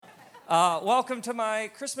Welcome to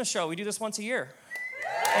my Christmas show. We do this once a year.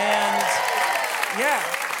 And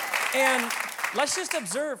and let's just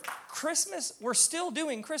observe Christmas, we're still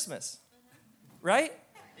doing Christmas, right?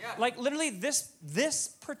 Yeah. Like literally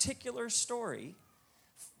this particular story,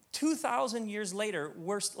 2,000 years later,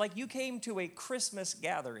 like you came to a Christmas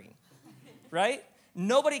gathering, right?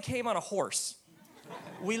 Nobody came on a horse.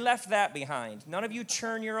 We left that behind. None of you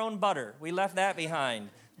churn your own butter. We left that behind.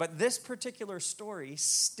 But this particular story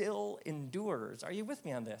still endures. Are you with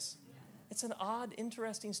me on this? It's an odd,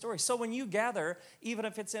 interesting story. So when you gather, even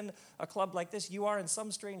if it's in a club like this, you are in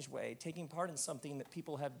some strange way taking part in something that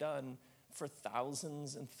people have done for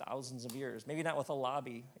thousands and thousands of years. Maybe not with a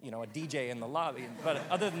lobby, a DJ in the lobby. But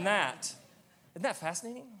other than that, isn't that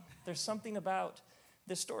fascinating? There's something about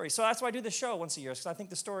this story. So that's why I do the show once a year, because I think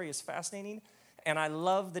the story is fascinating. And I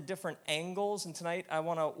love the different angles. And tonight I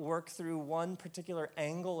want to work through one particular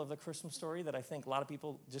angle of the Christmas story that I think a lot of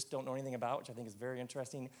people just don't know anything about, which I think is very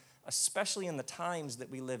interesting, especially in the times that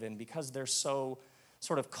we live in, because they're so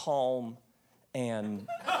sort of calm and...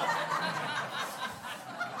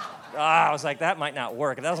 I was like, that might not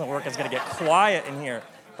work. If that doesn't work, it's going to get quiet in here.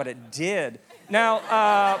 But it did.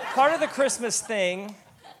 Now, part of the Christmas thing,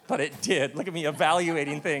 but it did. Look at me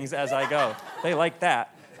evaluating things as I go. They like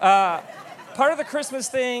that. Part of the Christmas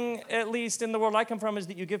thing, at least in the world I come from, is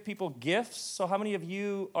that you give people gifts. So how many of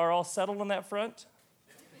you are all settled on that front?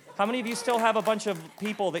 How many of you still have a bunch of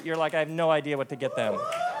people that you're like, I have no idea what to get them?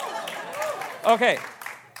 Okay.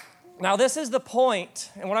 Now, this is the point,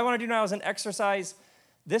 and what I want to do now is an exercise.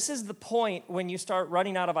 This is the point when you start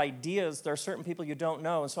running out of ideas. There are certain people you don't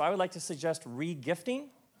know, and so I would like to suggest re-gifting,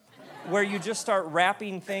 where you just start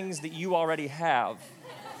wrapping things that you already have.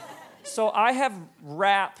 So I have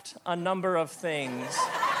wrapped a number of things,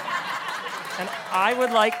 and I would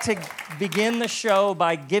like to begin the show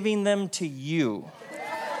by giving them to you.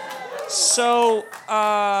 So,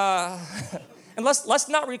 and let's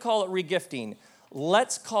not recall it regifting.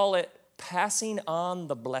 Let's call it passing on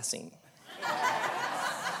the blessing.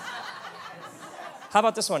 How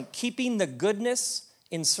about this one? Keeping the goodness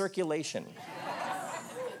in circulation.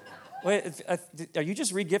 Wait, are you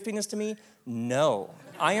just regifting this to me? No.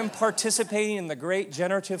 I am participating in the great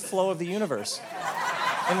generative flow of the universe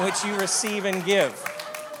in which you receive and give.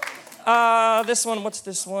 This one, what's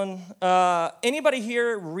this one? Anybody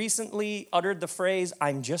here recently uttered the phrase,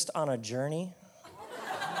 I'm just on a journey?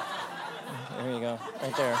 There you go,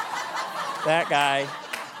 right there.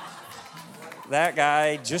 That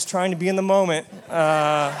guy, just trying to be in the moment.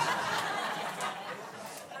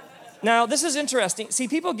 Now, this is interesting. See,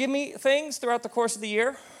 people give me things throughout the course of the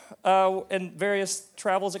year, and various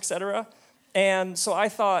travels, etc. And so I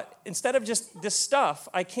thought, instead of just this stuff,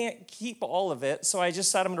 I can't keep all of it, so I just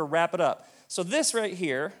decided I'm going to wrap it up. So this right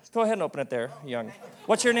here, go ahead and open it there, young.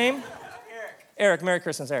 What's your name? Eric. Merry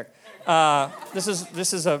Christmas, Eric.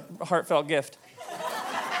 This is a heartfelt gift.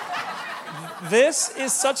 This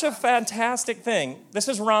is such a fantastic thing. This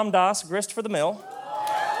is Ram Dass, Grist for the Mill.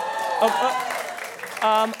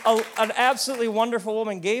 An absolutely wonderful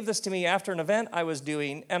woman gave this to me after an event I was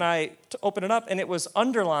doing, and I opened it up, and it was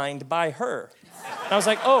underlined by her. And I was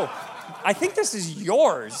like, oh, I think this is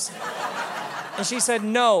yours. And she said,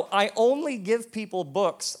 no, I only give people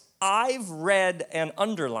books I've read and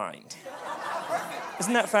underlined.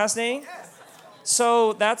 Isn't that fascinating?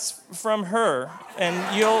 So that's from her,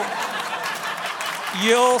 and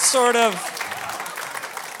you'll sort of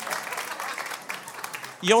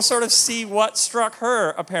see what struck her,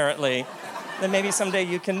 apparently. Then maybe someday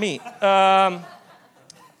you can meet.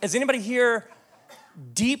 Is anybody here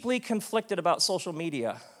deeply conflicted about social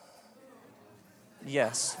media?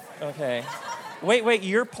 Yes. Okay. Wait,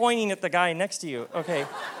 you're pointing at the guy next to you. Okay.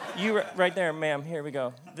 You right there, ma'am. Here we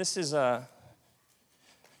go. This is, okay,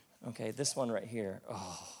 this one right here.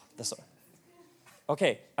 Oh, this one.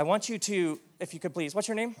 Okay, I want you to, if you could please, what's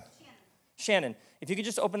your name? Shannon. If you could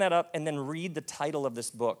just open that up and then read the title of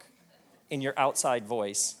this book in your outside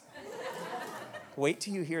voice. Wait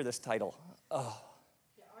till you hear this title. Oh.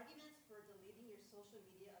 The arguments for deleting your social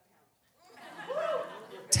media account.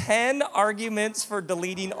 10 arguments for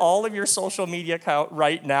deleting all of your social media account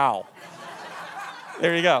right now.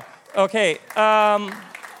 There you go. Okay.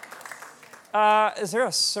 Is there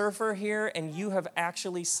a surfer here and you have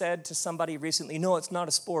actually said to somebody recently, no, it's not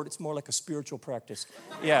a sport, it's more like a spiritual practice?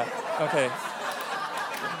 Yeah, okay.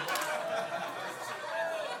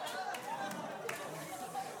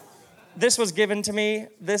 This was given to me.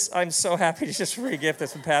 I'm so happy to just re-gift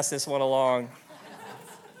this and pass this one along.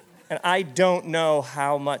 And I don't know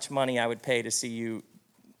how much money I would pay to see you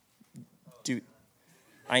do.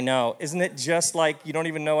 I know. Isn't it just like you don't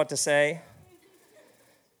even know what to say?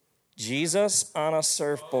 Jesus on a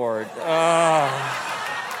surfboard.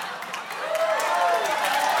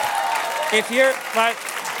 If you're like,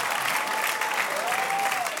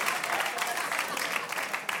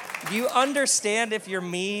 do you understand if you're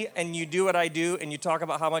me and you do what I do and you talk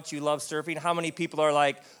about how much you love surfing, how many people are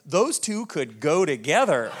like, those two could go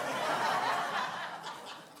together?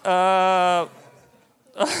 Does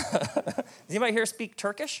anybody here speak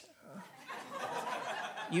Turkish?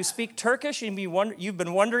 You speak Turkish and you've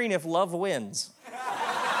been wondering if love wins.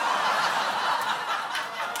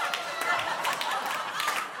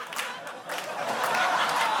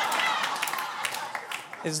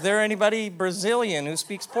 Is there anybody Brazilian who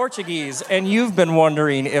speaks Portuguese and you've been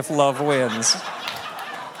wondering if love wins?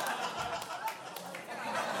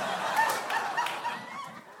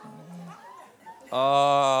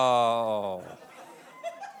 Oh,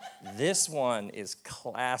 this one is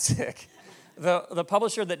classic. The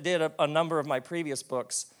publisher that did a number of my previous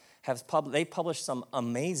books they published some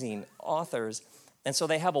amazing authors, and so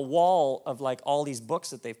they have a wall of like all these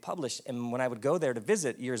books that they've published. And when I would go there to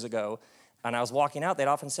visit years ago, and I was walking out, they'd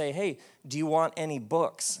often say, "Hey, do you want any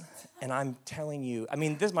books?" And I'm telling you, I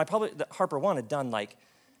mean, Harper One had done like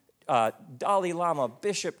Dalai Lama,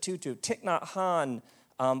 Bishop Tutu, Thich Nhat Hanh,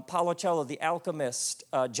 Paulo Coelho, The Alchemist,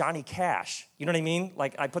 Johnny Cash. You know what I mean?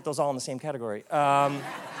 Like, I put those all in the same category.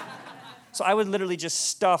 So I would literally just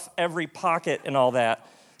stuff every pocket and all that.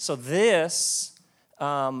 So this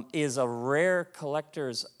is a rare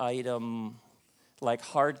collector's item, like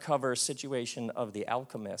hardcover situation of The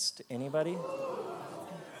Alchemist. Anybody?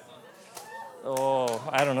 Oh,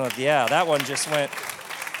 I don't know. Yeah, that one just went.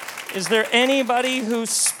 Is there anybody who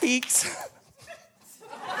speaks?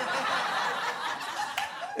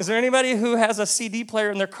 Is there anybody who has a CD player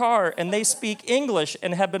in their car and they speak English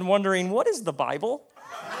and have been wondering, what is the Bible?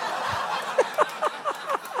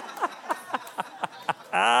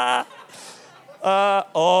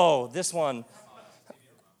 This one.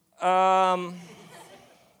 I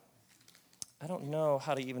don't know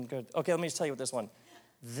how to even go. Okay, let me just tell you what this one.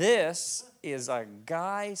 This is a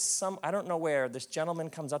guy, I don't know where, this gentleman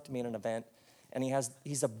comes up to me in an event, and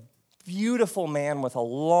he's a beautiful man with a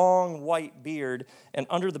long white beard, and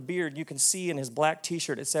under the beard you can see in his black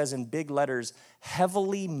t-shirt it says in big letters,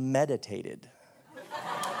 heavily meditated.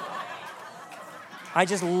 I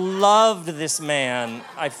just loved this man.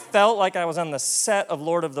 I felt like I was on the set of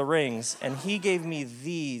Lord of the Rings, and he gave me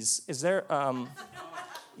these. Is there,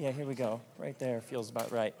 yeah, here we go. Right there, feels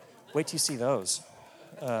about right. Wait till you see those.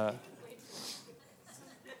 Oh,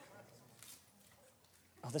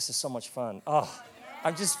 this is so much fun. Oh,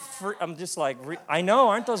 I'm just like, I know,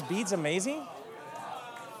 aren't those beads amazing?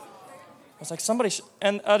 It's like somebody,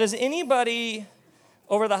 and does anybody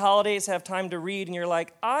over the holidays have time to read and you're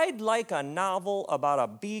like, I'd like a novel about a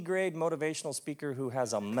B-grade motivational speaker who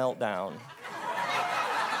has a meltdown?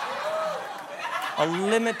 A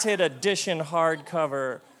limited edition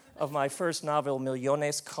hardcover of my first novel,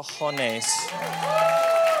 Millones Cojones.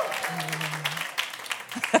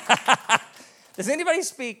 Does anybody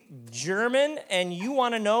speak German and you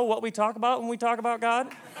want to know what we talk about when we talk about God?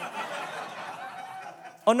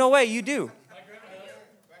 Oh, no way, you do.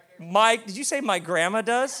 Did you say my grandma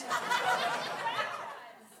does?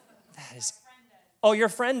 That is. Oh, your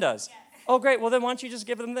friend does. Oh, great. Well, then why don't you just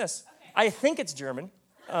give them this? I think it's German.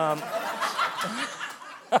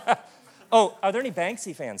 Oh, are there any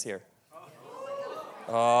Banksy fans here?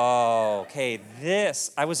 Oh, okay.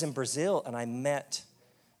 I was in Brazil and I met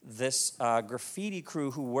this graffiti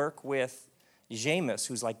crew who work with Jameis,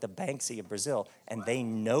 who's like the Banksy of Brazil, and they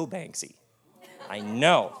know Banksy. I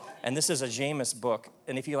know. And this is a Jameis book.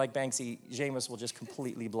 And if you like Banksy, Jameis will just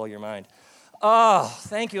completely blow your mind. Oh,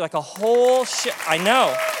 thank you. Like a whole shit. I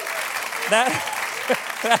know.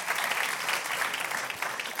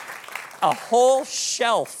 A whole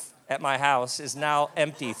shelf at my house is now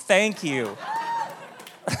empty. Thank you.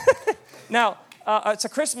 Now, it's a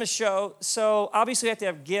Christmas show, so obviously we have to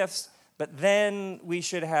have gifts, but then we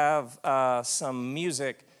should have some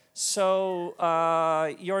music. So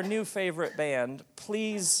your new favorite band,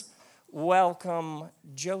 please welcome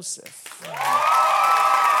Joseph.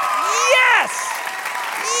 Yes!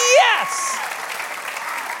 Yes!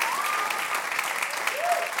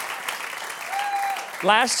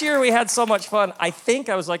 Last year we had so much fun. I think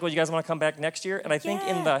I was like, well, you guys want to come back next year? And I think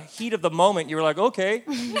in the heat of the moment, you were like, okay.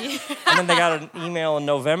 And then they got an email in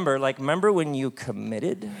November, like, remember when you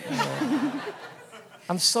committed?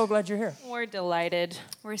 I'm so glad you're here. We're delighted.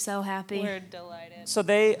 We're so happy. We're delighted. So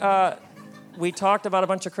we talked about a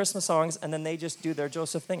bunch of Christmas songs, and then they just do their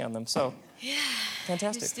Joseph thing on them. So,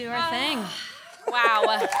 fantastic. Just do our thing. Wow.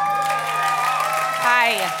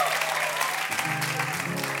 Hi.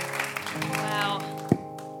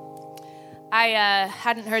 I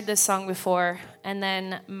hadn't heard this song before, and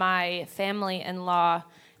then my family-in-law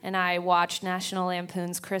and I watched National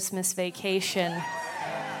Lampoon's Christmas Vacation,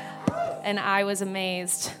 and I was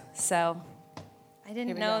amazed. So I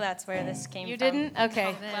didn't know that's where this came from. you didn't?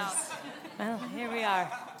 Okay. Well, here we are.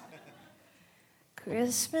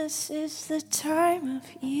 Christmas is the time of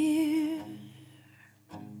year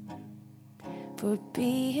for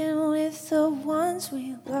being with the ones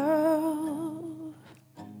we love,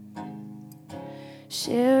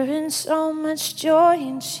 sharing so much joy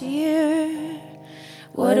and cheer.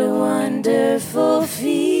 What a wonderful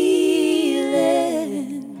feeling,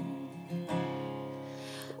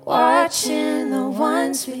 watching the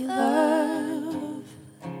ones we love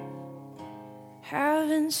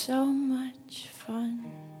having so much fun.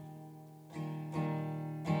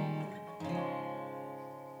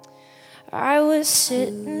 I was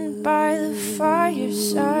sitting by the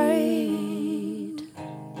fireside,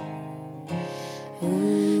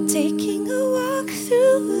 taking a walk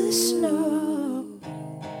through the snow,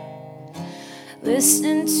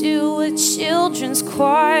 listening to a children's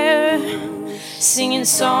choir, singing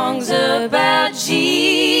songs about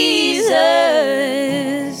Jesus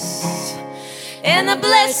and the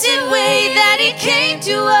blessed way that he came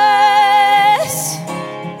to us.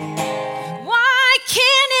 Why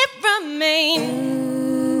can't it remain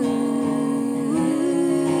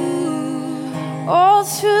all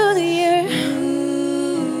through the year,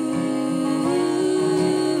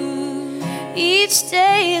 each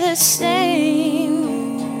day the same?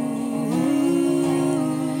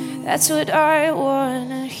 That's what I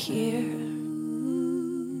wanna hear.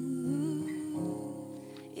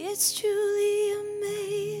 It's truly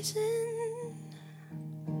amazing,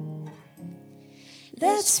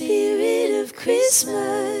 that spirit of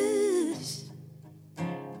Christmas.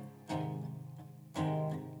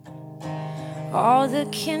 All the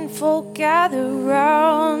kinfolk gather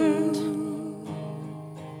round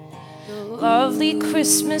the lovely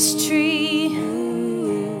Christmas tree.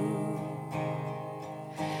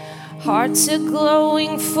 Hearts are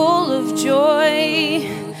glowing, full of joy,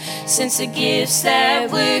 since the gifts that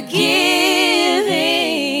we're giving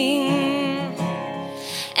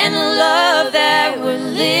and the love that we're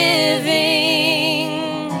living.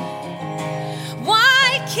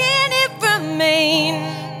 Why can't it remain?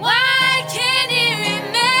 Why can't it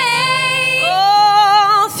remain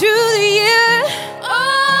all through the year?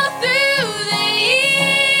 All through the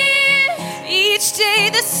year, each day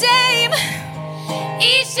the same.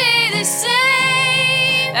 Each day the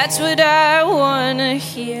same. That's what I wanna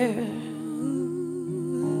hear.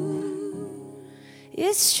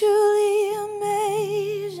 It's truly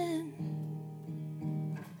amazing,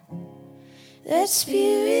 that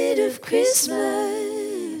spirit of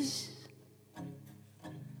Christmas.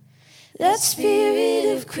 That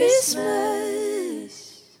spirit of Christmas.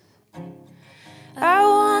 I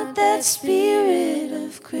want that spirit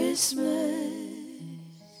of Christmas.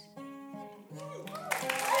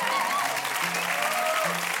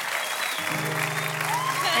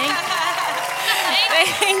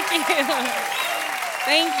 Thank you.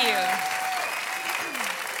 Thank you.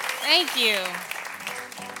 Thank you.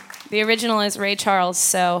 The original is Ray Charles,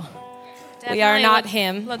 so we are not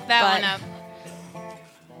him. Look that one up.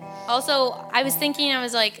 Also, I was thinking, I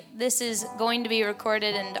was like, this is going to be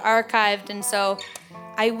recorded and archived, and so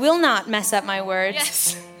I will not mess up my words.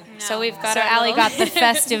 Yes. So we've got So our Allie little- got the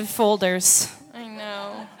festive folders. I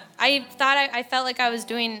know. I thought I felt like I was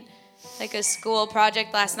doing like a school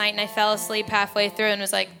project last night, and I fell asleep halfway through and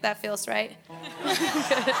was like, that feels right. Oh,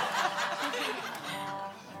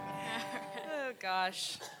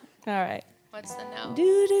 gosh. All right. What's the note? Do,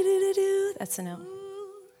 do, do, do, do. That's a note.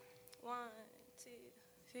 1, 2,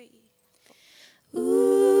 3.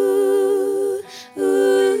 Ooh, ooh,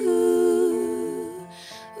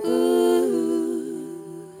 ooh, ooh.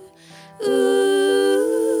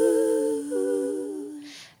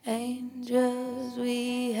 Angels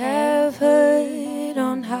we have heard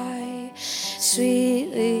on high,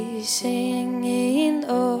 sweetly singing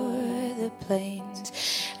o'er the plains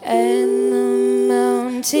and the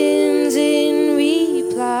mountains in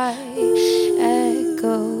reply,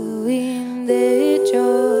 echoing their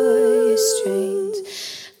joyous strains.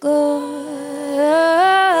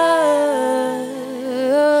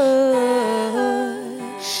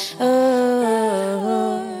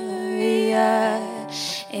 Gloria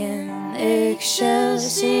in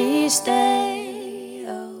excelsis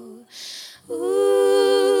Deo.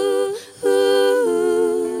 Ooh,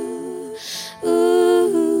 ooh,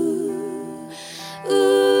 ooh,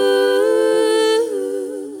 ooh.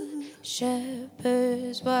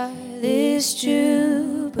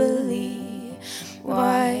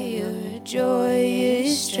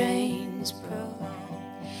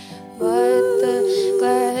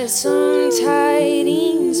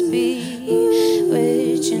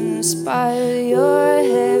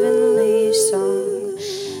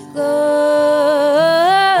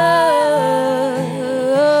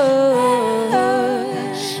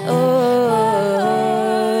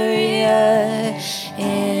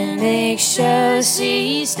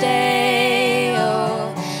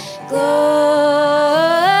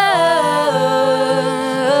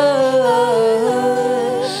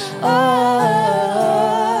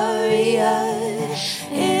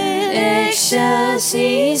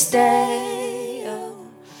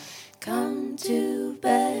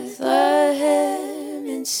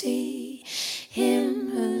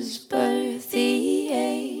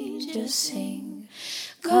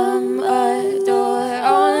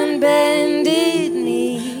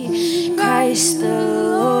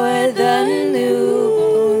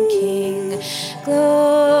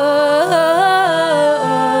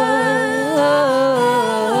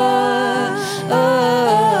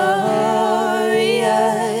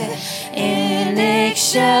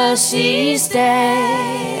 anxious each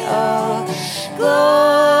day. Oh, Gloria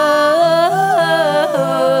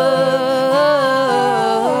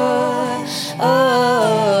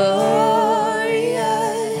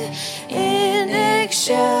in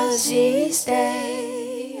excelsis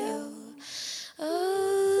Deo.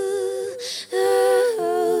 Oh, oh,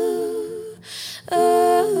 oh,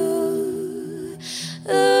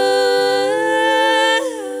 oh.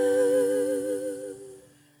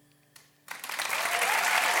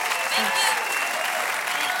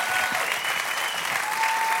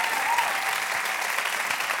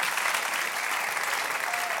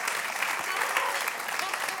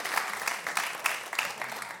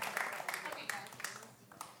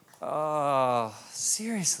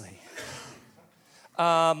 Seriously.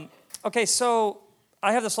 Okay, so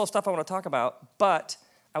I have this whole stuff I want to talk about, but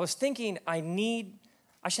I was thinking I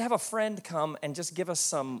should have a friend come and just give us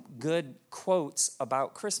some good quotes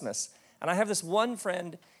about Christmas. And I have this one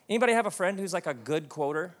friend. Anybody have a friend who's like a good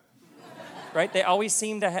quoter? Right? They always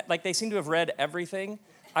seem to they seem to have read everything.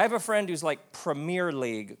 I have a friend who's like Premier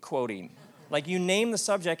League quoting. Like you name the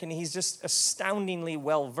subject and he's just astoundingly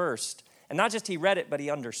well versed. And not just he read it, but he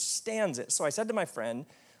understands it. So I said to my friend,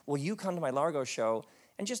 will you come to my Largo show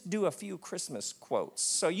and just do a few Christmas quotes?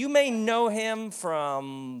 So you may know him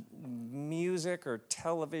from music or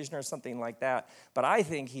television or something like that, but I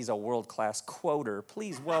think he's a world-class quoter.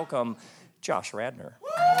 Please welcome Josh Radnor.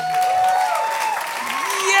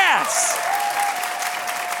 Yes!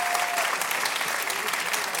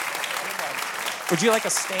 Would you like a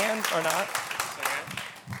stand or not?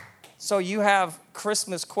 So you have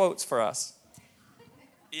Christmas quotes for us.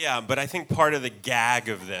 Yeah, but I think part of the gag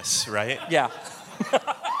of this, right? Yeah.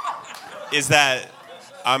 Is that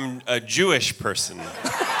I'm a Jewish person.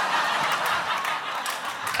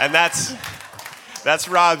 And that's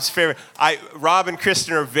Rob's favorite. Rob and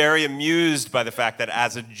Kristen are very amused by the fact that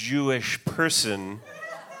as a Jewish person,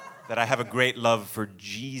 that I have a great love for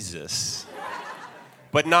Jesus.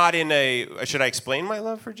 But not in a, should I explain my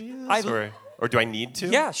love for Jesus? Or do I need to?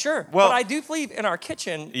 Yeah, sure. Well, but I do believe in our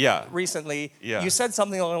kitchen recently, you said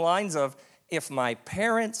something along the lines of, if my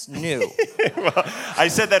parents knew. Well, I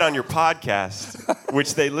said that on your podcast,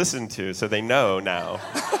 which they listen to, so they know now.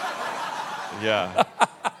 Yeah.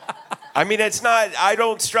 I mean, it's not, I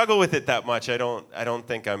don't struggle with it that much. I don't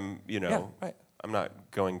think I'm, I'm not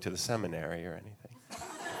going to the seminary or anything.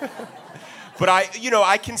 But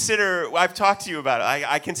I've talked to you about it.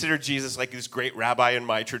 I consider Jesus like this great rabbi in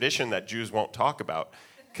my tradition that Jews won't talk about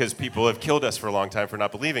because people have killed us for a long time for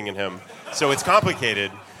not believing in him. So it's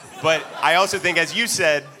complicated. But I also think, as you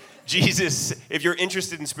said, Jesus, if you're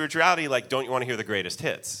interested in spirituality, like, don't you want to hear the greatest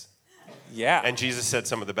hits? Yeah. And Jesus said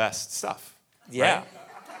some of the best stuff. Yeah. Right?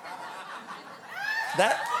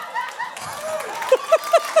 That...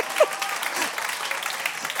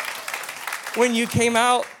 When you came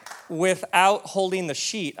out without holding the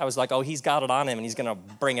sheet, I was like, oh, he's got it on him and he's going to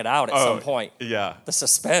bring it out at some point. Yeah. The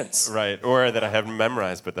suspense. Right. Or that I haven't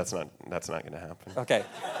memorized, but that's not going to happen. Okay.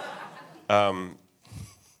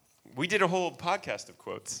 We did a whole podcast of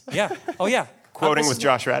quotes. Yeah. Oh, yeah. Quoting with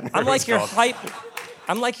Josh Radnor. I'm like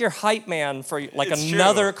your hype man for like It's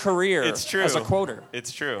another true. career It's true. as a quoter.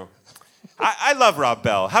 It's true. I love Rob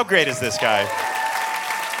Bell. How great is this guy?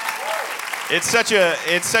 It's such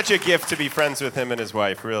a gift to be friends with him and his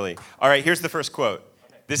wife, really. All right, here's the first quote.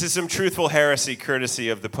 This is some truthful heresy courtesy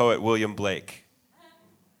of the poet William Blake.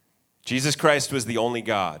 Jesus Christ was the only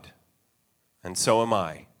God, and so am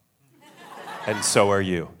I, and so are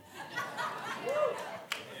you.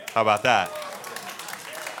 How about that?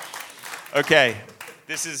 Okay,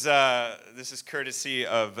 this is courtesy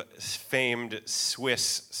of famed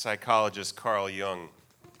Swiss psychologist Carl Jung.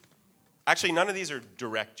 Actually, none of these are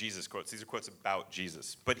direct Jesus quotes. These are quotes about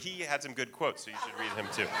Jesus. But he had some good quotes, so you should read him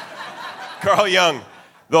too. Carl Jung,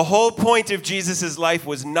 the whole point of Jesus' life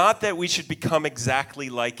was not that we should become exactly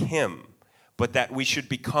like him, but that we should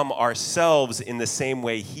become ourselves in the same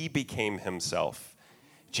way he became himself.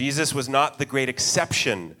 Jesus was not the great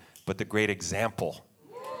exception, but the great example.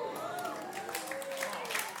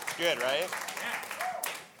 Good, right?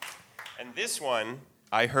 And this one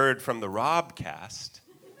I heard from the Robcast.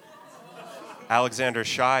 Alexander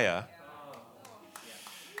Shaya,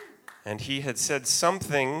 and he had said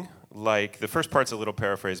something like, the first part's a little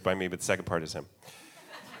paraphrased by me, but the second part is him.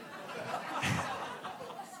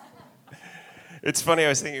 It's funny, I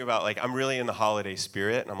was thinking about, like, I'm really in the holiday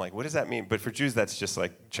spirit, and I'm like, what does that mean? But for Jews, that's just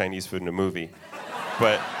like Chinese food in a movie.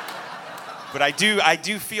 But I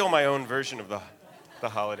do feel my own version of the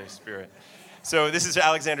holiday spirit. So this is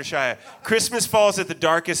Alexander Shaya. Christmas falls at the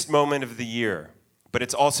darkest moment of the year. but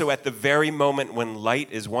it's also at the very moment when light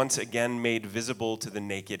is once again made visible to the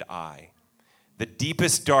naked eye. The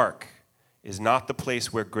deepest dark is not the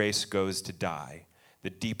place where grace goes to die. The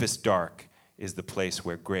deepest dark is the place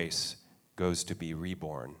where grace goes to be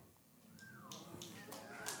reborn.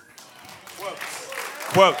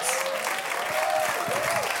 Quotes.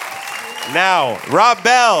 Now, Rob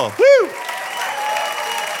Bell. Woo!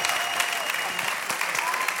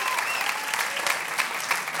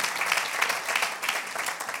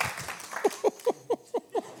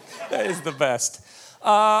 That is the best.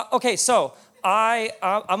 Okay, so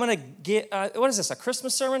I'm going to get, what is this, a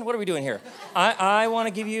Christmas sermon? What are we doing here? I want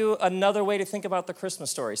to give you another way to think about the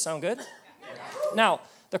Christmas story. Sound good? Now,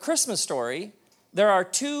 the Christmas story, there are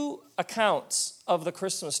two accounts of the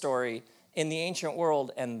Christmas story in the ancient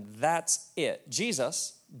world, and that's it.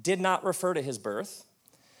 Jesus did not refer to his birth.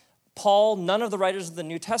 Paul, none of the writers of the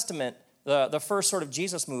New Testament, the first sort of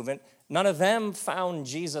Jesus movement, none of them found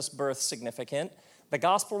Jesus' birth significant. The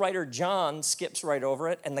gospel writer John skips right over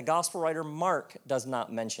it, and the gospel writer Mark does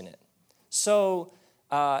not mention it. So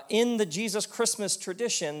in the Jesus Christmas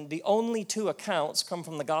tradition, the only two accounts come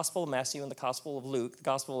from the Gospel of Matthew and the Gospel of Luke. The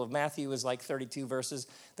Gospel of Matthew is like 32 verses.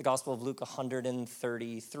 The Gospel of Luke,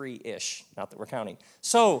 133-ish. Not that we're counting.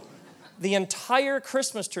 So the entire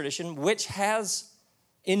Christmas tradition, which has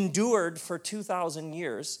endured for 2,000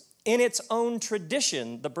 years, in its own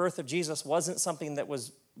tradition, the birth of Jesus wasn't something that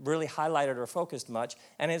was really highlighted or focused much.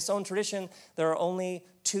 And in its own tradition, there are only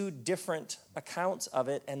two different accounts of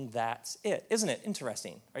it, and that's it. Isn't it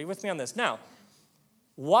interesting? Are you with me on this? Now,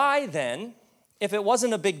 why then, if it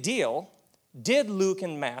wasn't a big deal, did Luke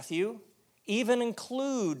and Matthew even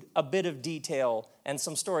include a bit of detail and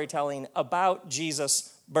some storytelling about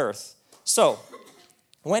Jesus' birth? So,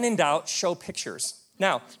 when in doubt, show pictures.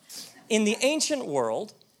 Now, in the ancient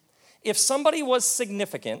world, if somebody was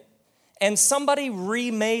significant, and somebody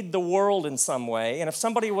remade the world in some way, and if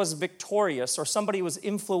somebody was victorious or somebody was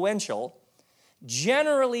influential,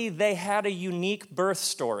 generally they had a unique birth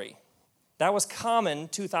story. That was common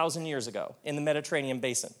 2,000 years ago in the Mediterranean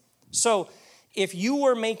basin. So if you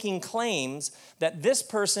were making claims that this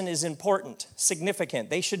person is important,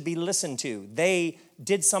 significant, they should be listened to, they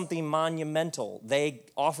did something monumental, they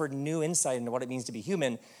offered new insight into what it means to be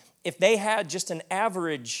human, if they had just an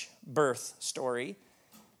average birth story,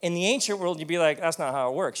 in the ancient world, you'd be like, that's not how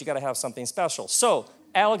it works. You got to have something special. So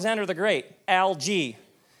Alexander the Great, Al G,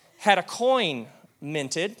 had a coin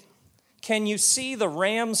minted. Can you see the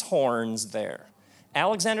ram's horns there?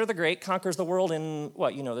 Alexander the Great conquers the world in,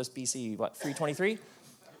 this BC, 323?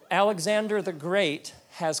 Alexander the Great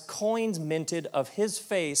has coins minted of his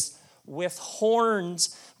face with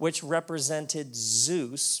horns which represented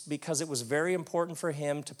Zeus, because it was very important for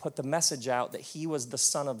him to put the message out that he was the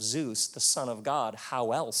son of Zeus, the son of God.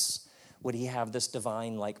 How else would he have this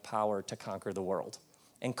divine-like power to conquer the world?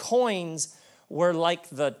 And coins were like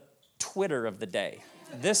the Twitter of the day.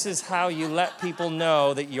 This is how you let people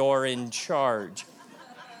know that you're in charge.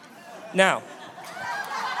 Now,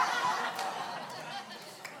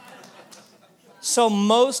 so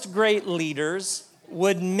most great leaders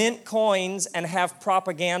would mint coins and have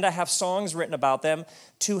propaganda, have songs written about them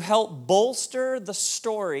to help bolster the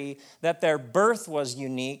story that their birth was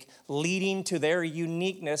unique, leading to their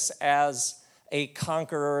uniqueness as a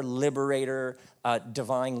conqueror, liberator,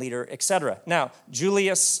 divine leader, etc. Now,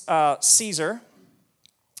 Julius Caesar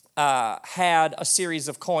had a series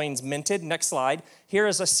of coins minted. Next slide. Here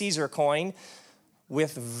is a Caesar coin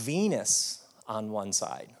with Venus on one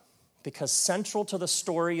side, because central to the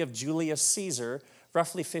story of Julius Caesar,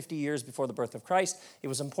 roughly 50 years before the birth of Christ, it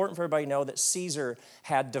was important for everybody to know that Caesar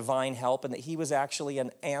had divine help and that he was actually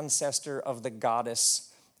an ancestor of the goddess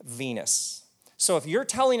Venus. So if you're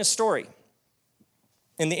telling a story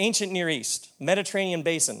in the ancient Near East, Mediterranean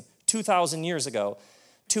basin, 2,000 years ago,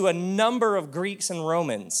 to a number of Greeks and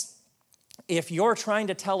Romans, if you're trying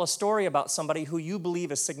to tell a story about somebody who you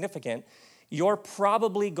believe is significant, you're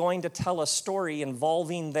probably going to tell a story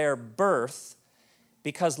involving their birth,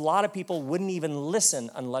 because a lot of people wouldn't even listen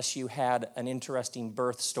unless you had an interesting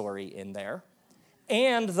birth story in there.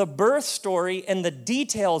 And the birth story and the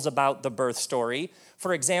details about the birth story,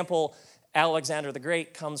 for example, Alexander the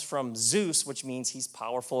Great comes from Zeus, which means he's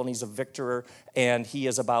powerful and he's a victor, and he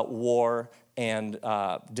is about war and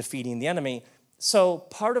defeating the enemy. So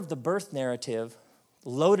part of the birth narrative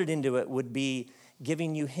loaded into it would be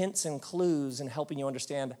giving you hints and clues and helping you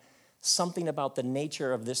understand something about the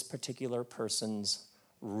nature of this particular person's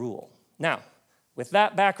rule. Now, with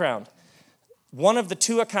that background, one of the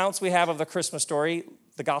two accounts we have of the Christmas story,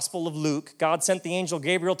 the Gospel of Luke, God sent the angel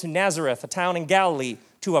Gabriel to Nazareth, a town in Galilee,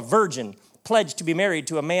 to a virgin pledged to be married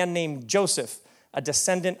to a man named Joseph, a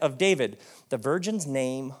descendant of David. The virgin's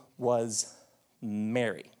name was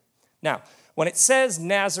Mary. Now, when it says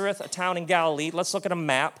Nazareth, a town in Galilee, let's look at a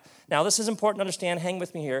map. Now, this is important to understand. Hang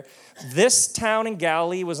with me here. This town in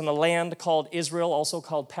Galilee was in a land called Israel, also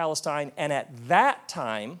called Palestine. And at that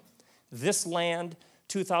time, this land,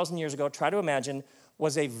 2,000 years ago, try to imagine,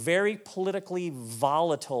 was a very politically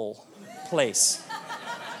volatile place.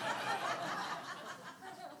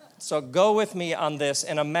 So go with me on this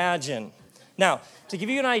and imagine. Now, to give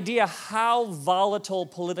you an idea how volatile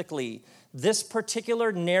politically this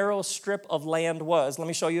particular narrow strip of land was, let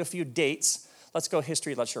me show you a few dates. Let's go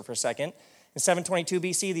history lecture for a second. In 722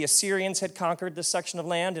 BC, the Assyrians had conquered this section of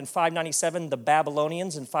land. In 597, the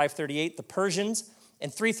Babylonians. In 538, the Persians. In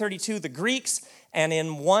 332, the Greeks. And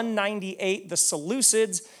in 198, the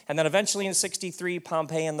Seleucids. And then eventually in 63,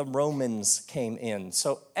 Pompey and the Romans came in.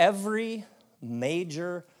 So every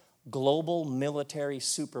major global military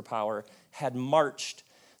superpower had marched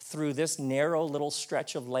through this narrow little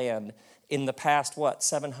stretch of land in the past,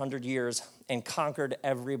 700 years, and conquered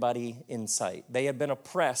everybody in sight. They had been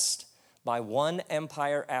oppressed by one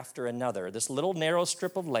empire after another. This little narrow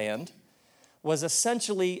strip of land was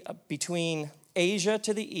essentially between Asia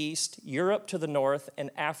to the east, Europe to the north,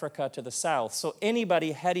 and Africa to the south. So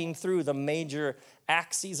anybody heading through the major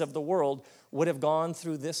axes of the world would have gone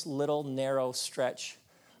through this little narrow stretch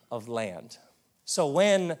of land. So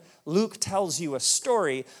when Luke tells you a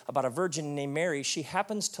story about a virgin named Mary, she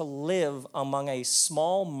happens to live among a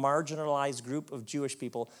small marginalized group of Jewish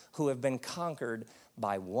people who have been conquered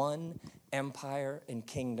by one empire and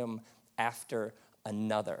kingdom after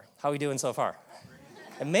another. How are we doing so far?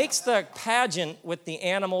 It makes the pageant with the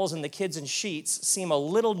animals and the kids in sheets seem a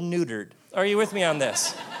little neutered. Are you with me on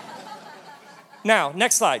this? Now,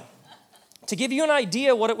 next slide. To give you an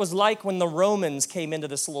idea what it was like when the Romans came into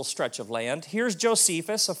this little stretch of land, here's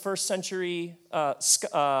Josephus, a first century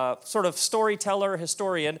sort of storyteller,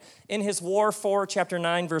 historian, in his War 4, chapter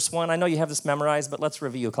 9, verse 1. I know you have this memorized, but let's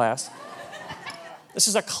review, class. This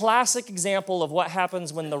is a classic example of what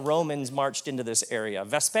happens when the Romans marched into this area.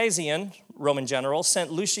 Vespasian, Roman general,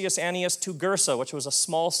 sent Lucius Annius to Gersa, which was a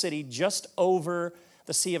small city just over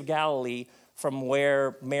the Sea of Galilee from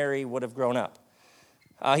where Mary would have grown up.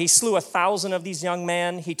 He slew 1,000 of these young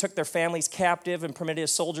men. He took their families captive and permitted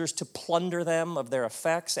his soldiers to plunder them of their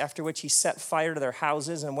effects, after which he set fire to their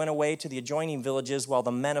houses and went away to the adjoining villages while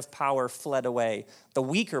the men of power fled away. The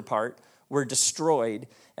weaker part were destroyed,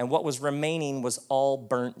 and what was remaining was all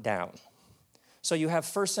burnt down. So you have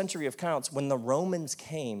first century accounts. When the Romans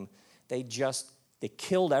came, they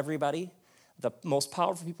killed everybody. The most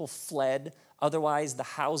powerful people fled. Otherwise, the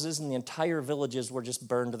houses and the entire villages were just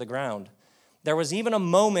burned to the ground. There was even a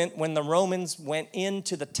moment when the Romans went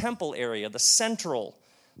into the temple area, the central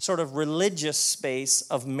sort of religious space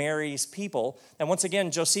of Mary's people. And once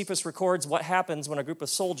again, Josephus records what happens when a group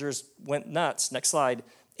of soldiers went nuts. Next slide.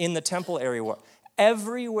 In the temple area.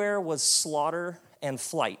 Everywhere was slaughter and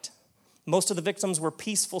flight. Most of the victims were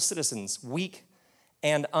peaceful citizens, weak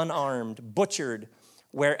and unarmed, butchered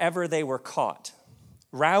wherever they were caught.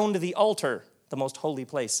 Round the altar, the most holy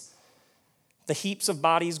place, the heaps of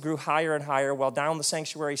bodies grew higher and higher, while down the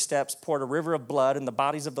sanctuary steps poured a river of blood, and the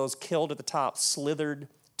bodies of those killed at the top slithered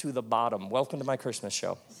to the bottom. Welcome to my Christmas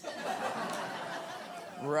show.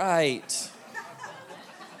 Right.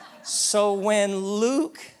 So when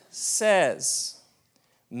Luke says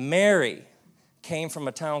Mary came from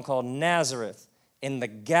a town called Nazareth in the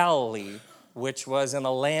Galilee, which was in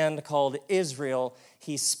a land called Israel,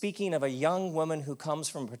 he's speaking of a young woman who comes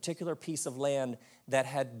from a particular piece of land that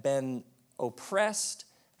had been oppressed,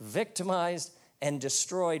 victimized, and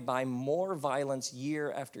destroyed by more violence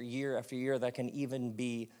year after year after year that can even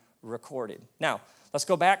be recorded. Now, let's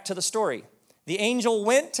go back to the story. The angel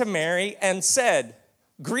went to Mary and said,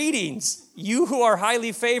 "Greetings, you who are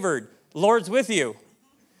highly favored, Lord's with you."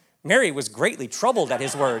 Mary was greatly troubled at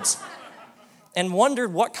his words and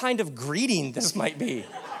wondered what kind of greeting this might be.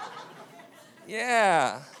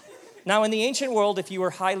 Yeah. Now, in the ancient world, if you were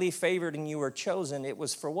highly favored and you were chosen, it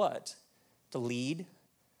was for what? To lead,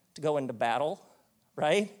 to go into battle,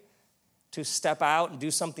 right? To step out and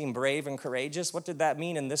do something brave and courageous. What did that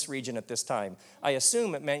mean in this region at this time? I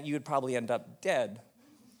assume it meant you would probably end up dead.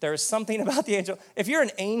 There is something about the angel. If you're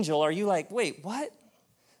an angel, are you like, wait, what?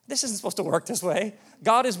 This isn't supposed to work this way.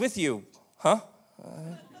 God is with you. Huh?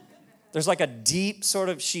 There's like a deep sort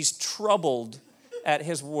of, she's troubled at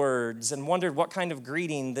his words and wondered what kind of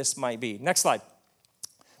greeting this might be. Next slide.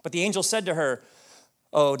 But the angel said to her,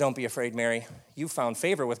 "Oh, don't be afraid, Mary. You found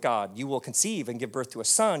favor with God. You will conceive and give birth to a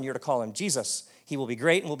son. You're to call him Jesus. He will be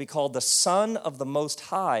great and will be called the Son of the Most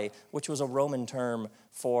High," which was a Roman term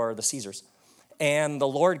for the Caesars. And the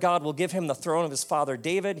Lord God will give him the throne of his father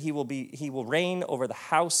David. He will reign over the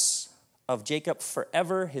house of Jacob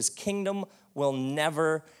forever. His kingdom will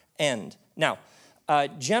never end. Now,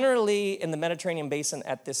 generally in the Mediterranean basin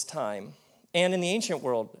at this time, and in the ancient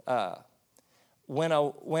world, when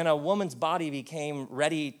a woman's body became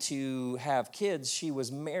ready to have kids, she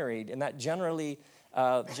was married, and that general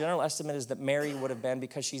estimate is that Mary would have been,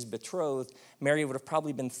 because she's betrothed, Mary would have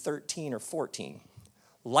probably been 13 or 14.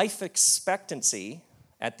 Life expectancy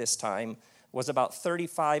at this time was about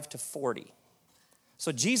 35 to 40.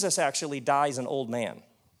 So Jesus actually dies an old man.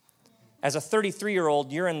 As a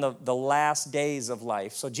 33-year-old, you're in the last days of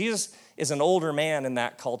life. So Jesus is an older man in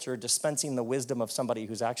that culture, dispensing the wisdom of somebody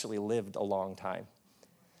who's actually lived a long time.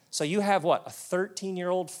 So you have what? A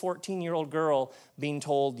 13-year-old, 14-year-old girl being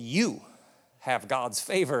told, you have God's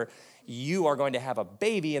favor. You are going to have a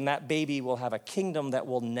baby, and that baby will have a kingdom that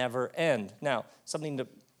will never end. Now, something to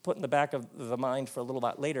put in the back of the mind for a little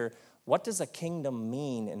bit later, what does a kingdom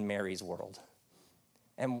mean in Mary's world?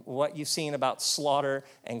 And what you've seen about slaughter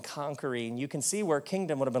and conquering, you can see where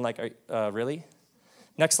kingdom would have been like, really?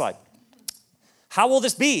 Next slide. How will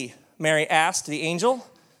this be? Mary asked the angel,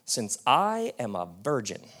 since I am a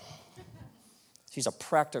virgin. She's a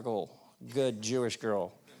practical, good Jewish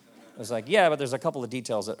girl. I was like, yeah, but there's a couple of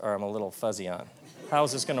details that I'm a little fuzzy on. How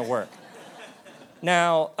is this going to work?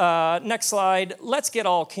 Now, next slide. Let's get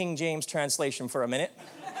all King James translation for a minute.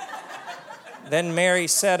 Then Mary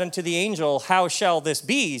said unto the angel, how shall this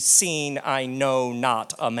be, seeing I know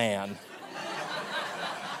not a man?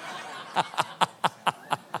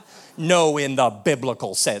 No, in the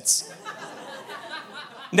biblical sense.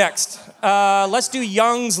 Next, let's do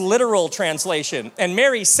Young's literal translation. And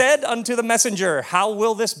Mary said unto the messenger, how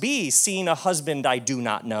will this be, seeing a husband I do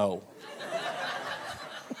not know?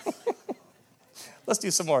 Let's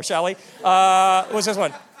do some more, shall we? What's this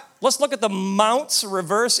one? Let's look at the Mounts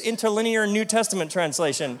Reverse Interlinear New Testament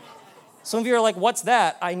translation. Some of you are like, what's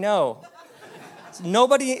that? I know.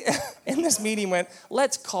 Nobody in this meeting went,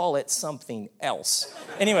 let's call it something else.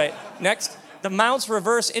 Anyway, next. The Mounts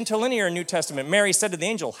Reverse Interlinear New Testament. Mary said to the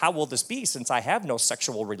angel, how will this be, since I have no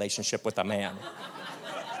sexual relationship with a man?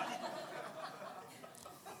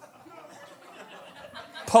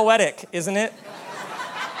 Poetic, isn't it?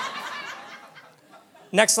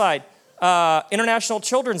 Next slide. International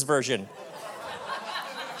Children's Version.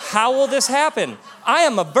 How will this happen? I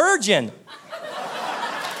am a virgin.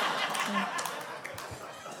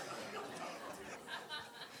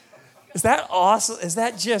 Is that awesome? Is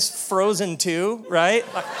that just Frozen 2, right?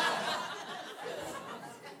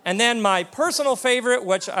 And then my personal favorite,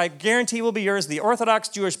 which I guarantee will be yours, the Orthodox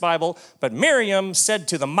Jewish Bible. But Miriam said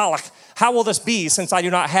to the Malach, how will this be, since I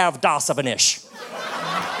do not have das of an ish?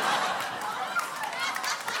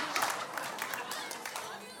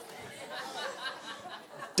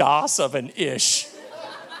 Das of an ish.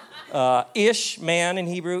 Ish, man in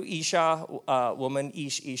Hebrew, Isha, woman,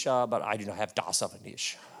 ish, Isha, but I do not have das of an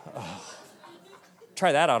ish.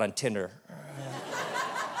 Try that out on Tinder.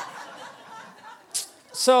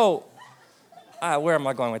 So, where am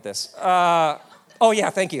I going with this? Oh, yeah,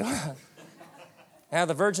 thank you. Now,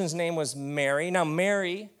 the virgin's name was Mary. Now,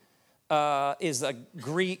 Mary is a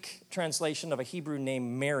Greek translation of a Hebrew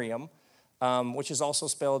name, Miriam, which is also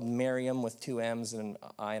spelled Miriam with two M's and an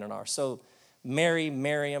I and an R. So, Mary,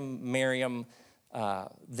 Miriam,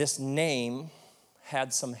 this name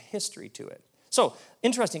had some history to it. So,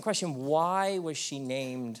 interesting question. Why was she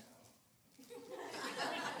named?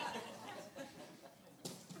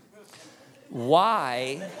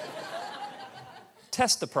 Why?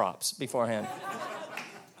 Test the props beforehand.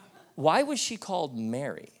 Why was she called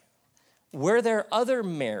Mary? Were there other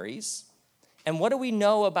Marys? And what do we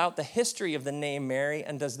know about the history of the name Mary?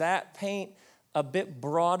 And does that paint a bit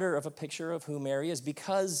broader of a picture of who Mary is?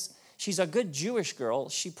 Because she's a good Jewish girl,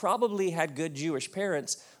 she probably had good Jewish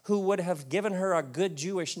parents who would have given her a good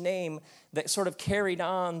Jewish name that sort of carried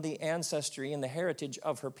on the ancestry and the heritage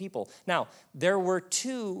of her people. Now, there were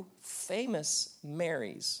two famous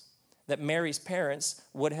Marys that Mary's parents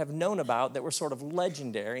would have known about that were sort of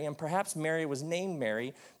legendary, and perhaps Mary was named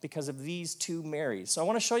Mary because of these two Marys. So I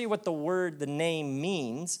want to show you what the name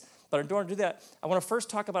means, but in order to do that, I want to first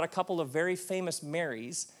talk about a couple of very famous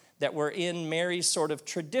Marys that were in Mary's sort of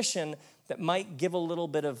tradition that might give a little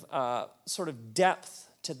bit of sort of depth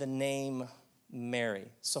to the name Mary.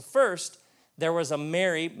 So first, there was a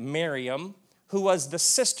Mary, Miriam, who was the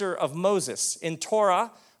sister of Moses. In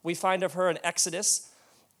Torah, we find of her in Exodus,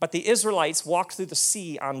 but the Israelites walked through the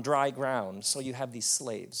sea on dry ground. So you have these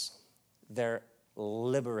slaves. They're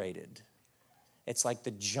liberated. It's like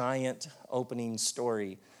the giant opening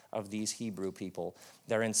story of these Hebrew people.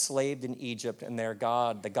 They're enslaved in Egypt, and their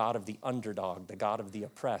God, the God of the underdog, the God of the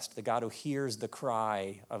oppressed, the God who hears the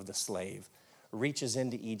cry of the slave, reaches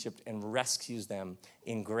into Egypt and rescues them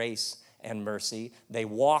in grace and mercy. They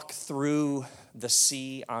walk through the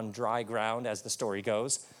sea on dry ground, as the story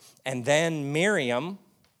goes. And then Miriam,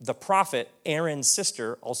 the prophet, Aaron's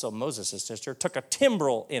sister, also Moses' sister, took a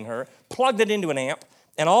timbrel in her, plugged it into an amp,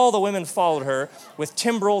 and all the women followed her with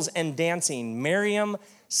timbrels and dancing. Miriam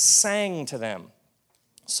sang to them.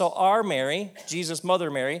 So our Mary, Jesus'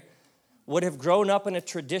 mother Mary, would have grown up in a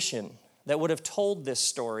tradition that would have told this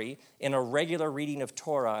story in a regular reading of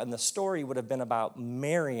Torah, and the story would have been about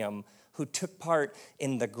Miriam, who took part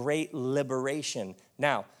in the great liberation.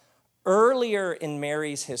 Now, earlier in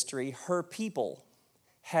Mary's history, her people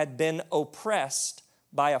had been oppressed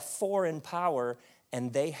by a foreign power,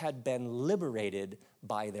 and they had been liberated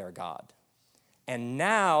by their God. And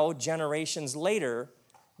now, generations later,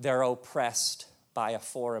 they're oppressed by a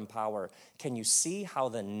foreign power. Can you see how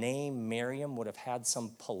the name Miriam would have had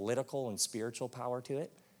some political and spiritual power to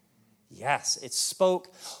it? Yes, it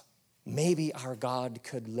spoke, maybe our God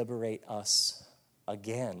could liberate us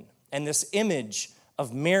again. And this image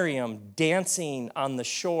of Miriam dancing on the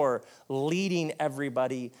shore, leading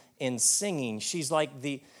everybody in singing. She's like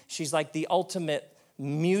the ultimate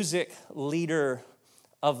music leader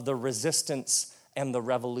of the resistance and the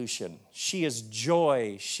revolution. She is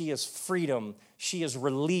joy, she is freedom, she is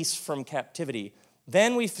release from captivity.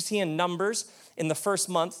 Then we see in Numbers, in the first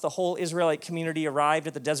month, the whole Israelite community arrived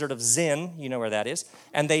at the desert of Zin, you know where that is,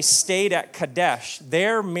 and they stayed at Kadesh.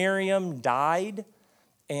 There Miriam died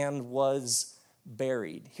and was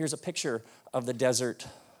buried. Here's a picture of the desert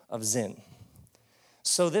of Zin.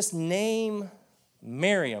 So this name,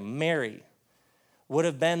 Miriam, Mary, would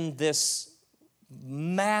have been this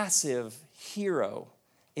massive hero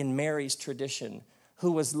in Mary's tradition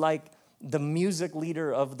who was like the music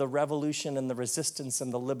leader of the revolution and the resistance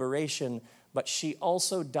and the liberation, but she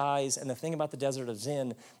also dies. And the thing about the desert of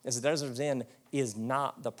Zin is the desert of Zin is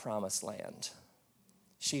not the promised land.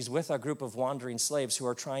 She's with a group of wandering slaves who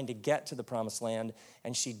are trying to get to the promised land,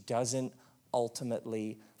 and she doesn't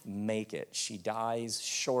ultimately make it. She dies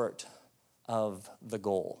short of the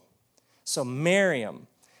goal. So Miriam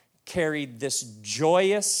carried this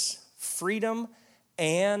joyous freedom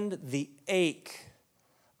and the ache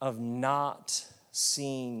of not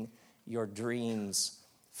seeing your dreams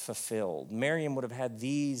fulfilled. Miriam would have had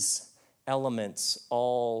these elements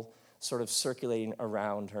all sort of circulating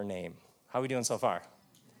around her name. How are we doing so far?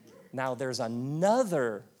 Now there's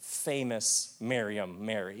another famous Miriam,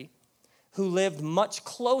 Mary, who lived much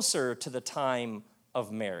closer to the time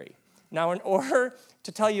of Mary. Now, in order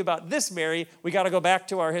to tell you about this Mary, we got to go back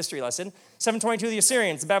to our history lesson. 722, the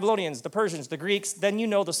Assyrians, the Babylonians, the Persians, the Greeks. Then you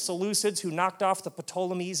know the Seleucids who knocked off the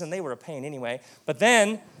Ptolemies, and they were a pain anyway. But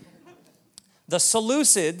then the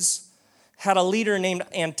Seleucids had a leader named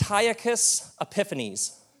Antiochus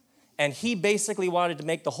Epiphanes, and he basically wanted to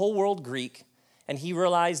make the whole world Greek, and he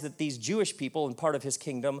realized that these Jewish people in part of his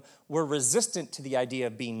kingdom were resistant to the idea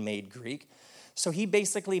of being made Greek. So he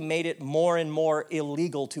basically made it more and more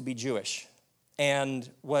illegal to be Jewish and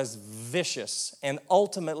was vicious and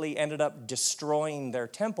ultimately ended up destroying their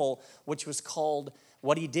temple, which was called,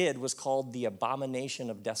 what he did was called the abomination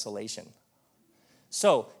of desolation.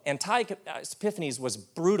 So Antiochus Epiphanes was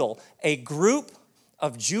brutal. A group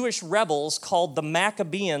of Jewish rebels called the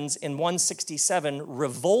Maccabees in 167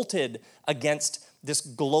 revolted against this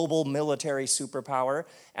global military superpower,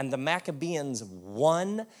 and the Maccabees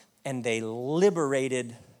won, and they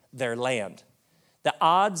liberated their land. The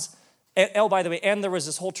odds, oh, by the way, and there was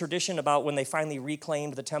this whole tradition about when they finally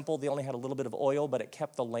reclaimed the temple, they only had a little bit of oil, but it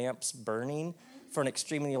kept the lamps burning for an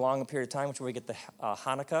extremely long period of time, which is where we get the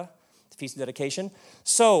Hanukkah, the Feast of Dedication.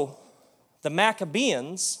 So the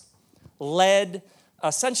Maccabees led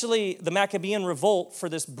essentially the Maccabean revolt. For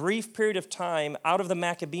this brief period of time. Out of the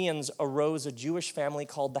Maccabees arose a Jewish family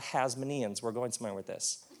called the Hasmoneans. We're going somewhere with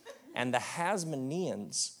this. And the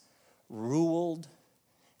Hasmoneans ruled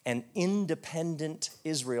an independent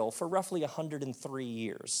Israel for roughly 103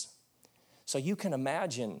 years. So you can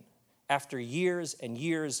imagine, after years and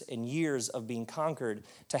years and years of being conquered,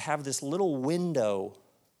 to have this little window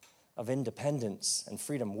of independence and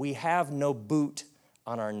freedom. We have no boot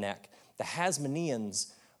on our neck. The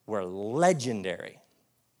Hasmoneans were legendary.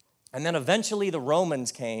 And then eventually the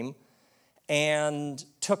Romans came and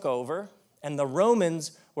took over, and the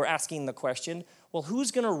Romans were asking the question, well,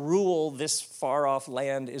 who's going to rule this far-off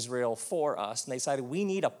land, Israel, for us? And they decided, we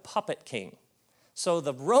need a puppet king. So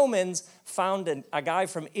the Romans found a guy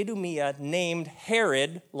from Idumea named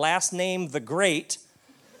Herod, last name the Great,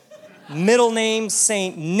 middle name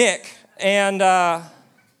Saint Nick. And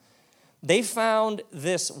they found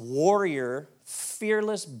this warrior,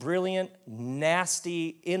 fearless, brilliant,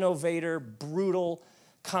 nasty, innovator, brutal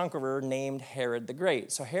conqueror named Herod the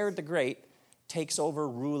Great. So Herod the Great takes over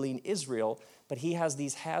ruling Israel, but he has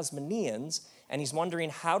these Hasmoneans, and he's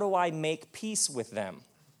wondering, how do I make peace with them?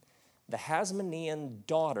 The Hasmonean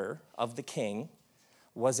daughter of the king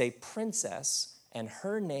was a princess, and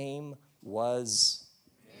her name was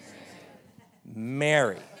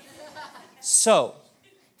Mary. So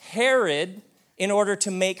Herod, in order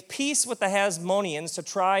to make peace with the Hasmoneans, to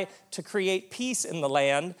try to create peace in the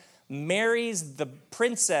land, marries the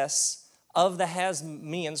princess of the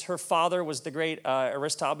Hasmoneans. Her father was the great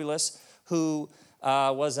Aristobulus, who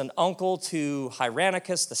was an uncle to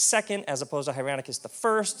Hyrcanus II, as opposed to Hyrcanus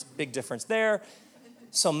I. Big difference there.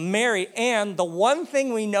 So Mary, and the one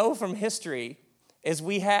thing we know from history is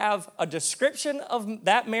we have a description of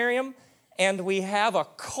that Miriam, and we have a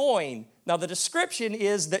coin. Now, the description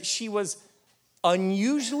is that she was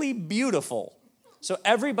unusually beautiful. So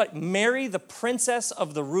everybody, Mary, the princess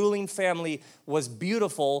of the ruling family, was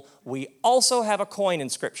beautiful. We also have a coin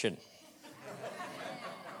inscription.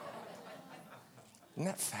 Isn't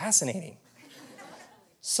that fascinating?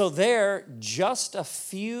 So there, just a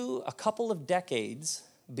couple of decades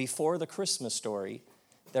before the Christmas story,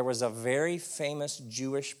 there was a very famous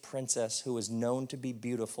Jewish princess who was known to be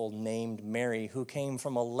beautiful named Mary, who came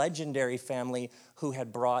from a legendary family who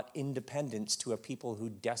had brought independence to a people who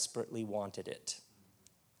desperately wanted it.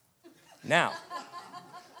 Now,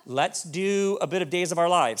 let's do a bit of Days of Our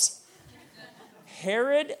Lives.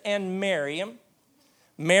 Herod and Miriam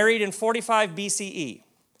married in 45 BCE.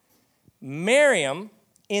 Miriam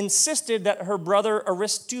insisted that her brother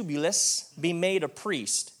Aristobulus be made a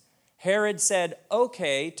priest. Herod said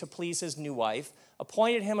okay to please his new wife,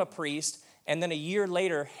 appointed him a priest, and then a year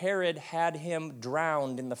later, Herod had him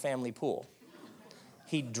drowned in the family pool.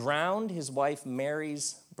 He drowned his wife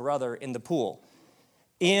Mary's brother in the pool.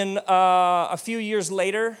 In a few years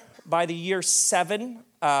later, by the year 7,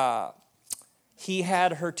 he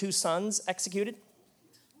had her 2 sons executed.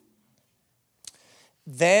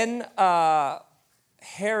 Then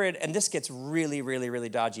Herod, and this gets really, really, really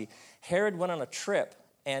dodgy. Herod went on a trip,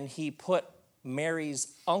 and he put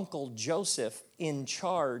Mary's uncle Joseph in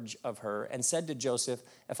charge of her and said to Joseph,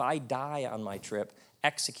 if I die on my trip,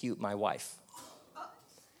 execute my wife.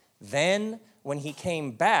 Then, when he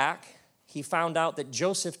came back, he found out that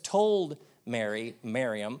Joseph told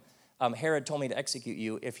Miriam, Herod told me to execute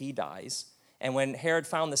you if he dies. And when Herod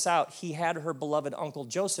found this out, he had her beloved uncle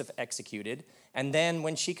Joseph executed. And then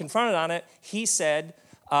when she confronted on it, he said,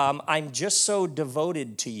 I'm just so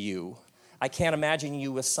devoted to you, I can't imagine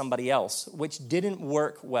you with somebody else, which didn't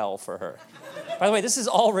work well for her. By the way, this is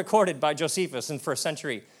all recorded by Josephus in 1st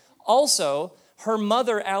century. Also, her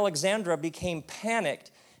mother Alexandra became panicked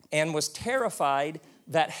and was terrified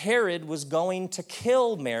that Herod was going to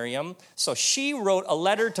kill Miriam, so she wrote a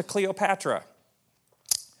letter to Cleopatra.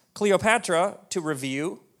 Cleopatra, to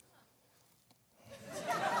review,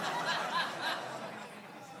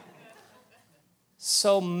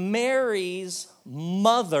 so Mary's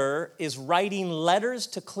mother is writing letters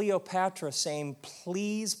to Cleopatra saying,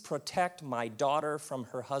 please protect my daughter from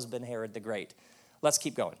her husband, Herod the Great. Let's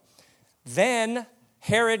keep going. Then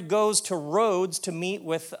Herod goes to Rhodes to meet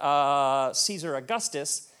with Caesar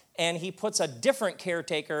Augustus, and he puts a different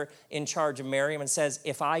caretaker in charge of Miriam and says,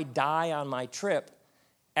 if I die on my trip,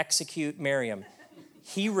 execute Miriam.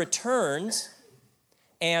 He returns,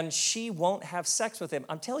 and she won't have sex with him.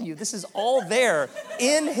 I'm telling you, this is all there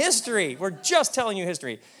in history. We're just telling you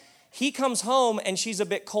history. He comes home, and she's a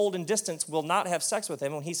bit cold and distant, will not have sex with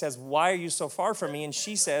him. And he says, why are you so far from me? And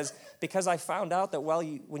she says, because I found out that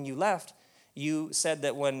when you left, you said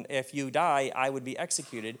that if you die, I would be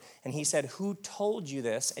executed. And he said, who told you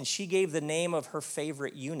this? And she gave the name of her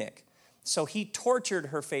favorite eunuch. So he tortured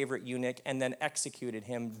her favorite eunuch and then executed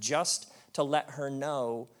him just to let her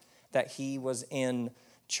know that he was in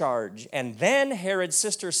charge. And then Herod's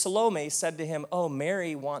sister Salome said to him, oh,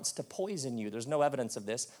 Mary wants to poison you. There's no evidence of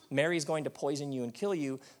this. Mary's going to poison you and kill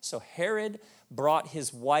you. So Herod brought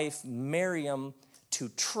his wife Miriam to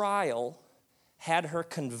trial, had her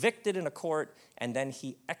convicted in a court, and then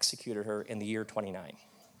he executed her in the year 29.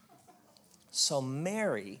 So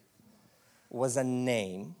Mary was a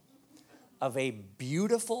name of a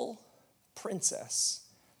beautiful princess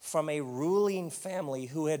from a ruling family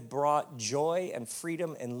who had brought joy and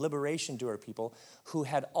freedom and liberation to her people, who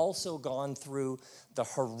had also gone through the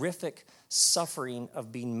horrific suffering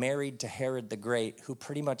of being married to Herod the Great, who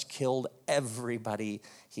pretty much killed everybody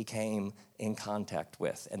he came in contact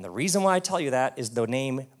with. And the reason why I tell you that is the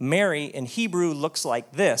name Mary in Hebrew looks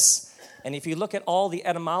like this. And if you look at all the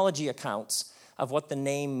etymology accounts of what the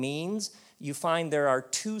name means, you find there are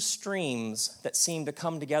two streams that seem to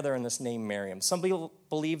come together in this name Miriam. Some people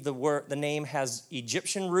believe the name has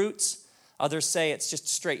Egyptian roots. Others say it's just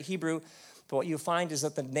straight Hebrew. But what you find is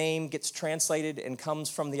that the name gets translated and comes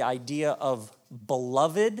from the idea of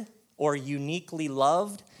beloved or uniquely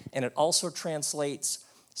loved. And it also translates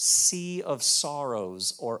sea of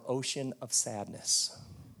sorrows or ocean of sadness.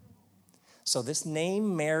 So this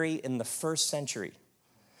name Mary in the first century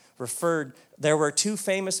there were two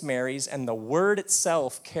famous Marys, and the word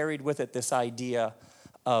itself carried with it this idea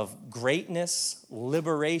of greatness,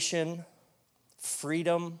 liberation,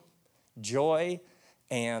 freedom, joy,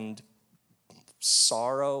 and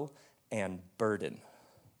sorrow and burden.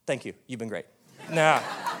 Thank you. You've been great. Now,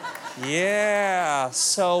 yeah.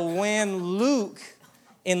 So when Luke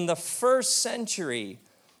in the first century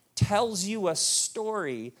tells you a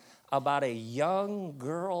story about a young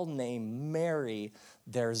girl named Mary,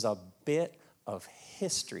 there's a bit of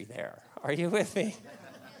history there. Are you with me?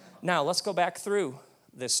 Now, let's go back through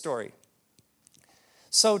this story.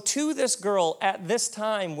 So to this girl at this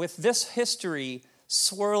time, with this history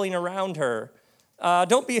swirling around her,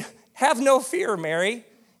 have no fear, Mary.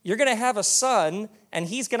 You're going to have a son, and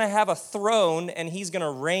he's going to have a throne, and he's going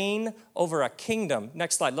to reign over a kingdom.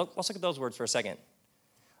 Next slide. Let's look at those words for a second.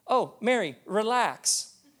 Oh, Mary, relax.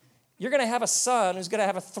 You're going to have a son who's going to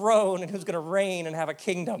have a throne and who's going to reign and have a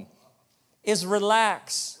kingdom. Is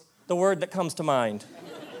relax the word that comes to mind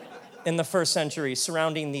in the first century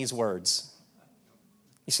surrounding these words?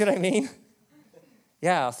 You see what I mean?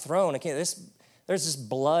 Yeah, a throne. There's this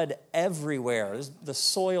blood everywhere. The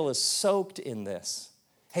soil is soaked in this.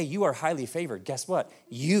 Hey, you are highly favored. Guess what?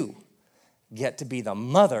 You get to be the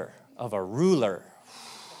mother of a ruler.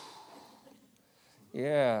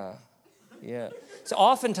 Yeah. So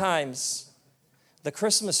oftentimes, the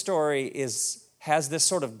Christmas story has this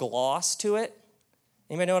sort of gloss to it.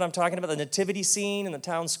 Anybody know what I'm talking about? The nativity scene in the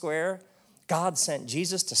town square. God sent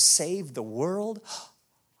Jesus to save the world.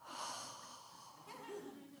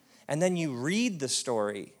 And then you read the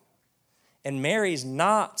story, and Mary's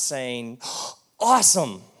not saying,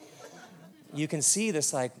 awesome. You can see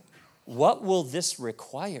this like, what will this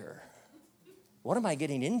require? What am I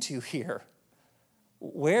getting into here?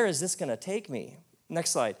 Where is this going to take me?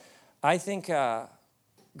 Next slide. I think,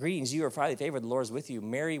 greetings, you are highly favored, the Lord is with you.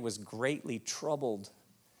 Mary was greatly troubled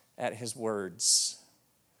at his words.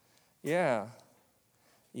 Yeah.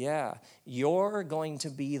 You're going to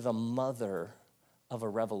be the mother of a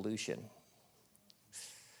revolution.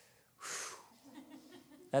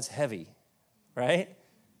 That's heavy, right?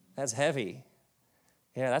 That's heavy.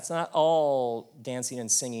 Yeah, that's not all dancing and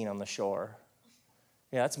singing on the shore.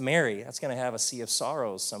 Yeah, that's Mary. That's going to have a sea of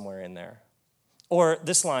sorrows somewhere in there. Or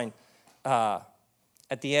this line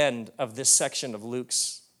at the end of this section of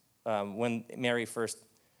Luke's, when Mary first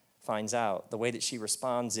finds out, the way that she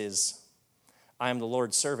responds is, I am the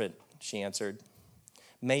Lord's servant, she answered.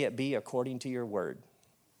 May it be according to your word.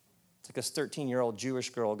 It's like this 13-year-old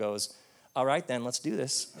Jewish girl goes, all right then, let's do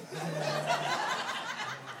this.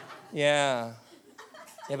 Yeah,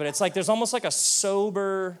 but it's like there's almost like it's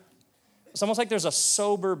almost like there's a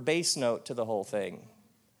sober bass note to the whole thing.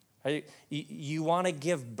 You want to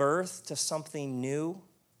give birth to something new?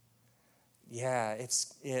 Yeah,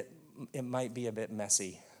 it might be a bit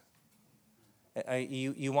messy.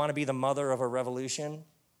 You want to be the mother of a revolution?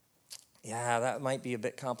 Yeah, that might be a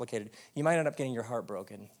bit complicated. You might end up getting your heart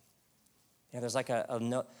broken. Yeah, there's like a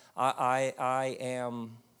no. I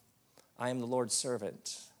am the Lord's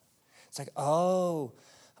servant. It's like, oh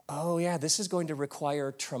yeah, this is going to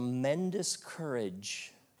require tremendous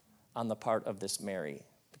courage on the part of this Mary,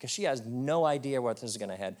 because she has no idea where this is going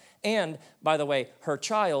to head. And, by the way, her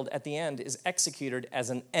child at the end is executed as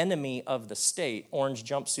an enemy of the state, orange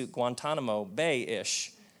jumpsuit, Guantanamo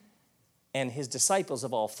Bay-ish. And his disciples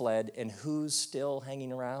have all fled, and who's still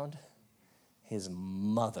hanging around? His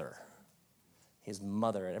mother. His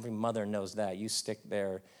mother, and every mother knows that. You stick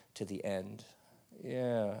there to the end.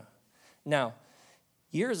 Yeah. Now,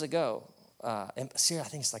 years ago, I think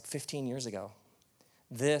it's like 15 years ago,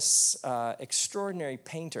 this extraordinary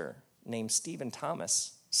painter named Stephen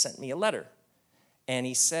Thomas sent me a letter. And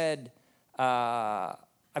he said, I've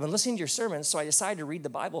been listening to your sermons, so I decided to read the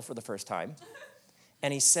Bible for the first time.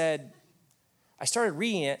 And he said, I started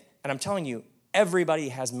reading it, and I'm telling you, everybody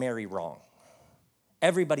has Mary wrong.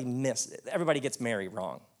 Everybody gets Mary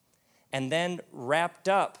wrong. And then wrapped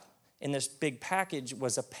up in this big package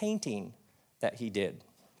was a painting that he did.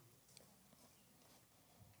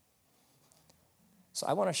 So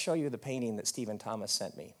I want to show you the painting that Stephen Thomas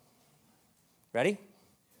sent me. Ready?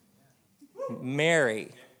 Mary.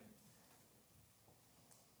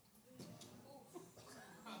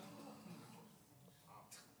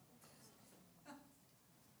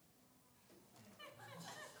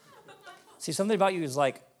 See, something about you is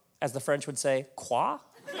like, as the French would say, quoi?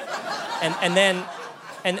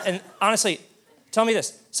 And honestly, tell me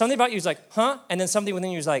this. Something about you is like, huh? And then something within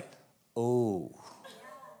you is like, oh.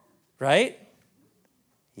 Right?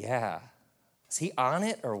 Yeah. Is he on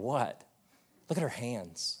it or what? Look at her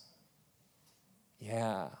hands.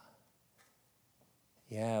 Yeah.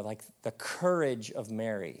 Yeah, like the courage of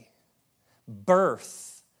Mary.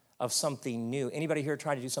 Birth of something new. Anybody here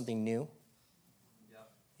trying to do something new?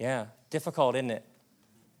 Yeah. Difficult, isn't it?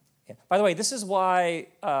 Yeah. By the way, this is why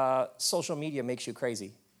social media makes you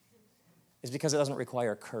crazy. Is because it doesn't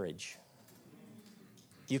require courage.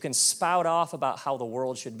 You can spout off about how the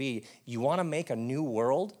world should be. You want to make a new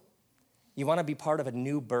world? You want to be part of a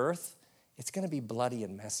new birth? It's going to be bloody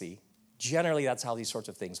and messy. Generally, that's how these sorts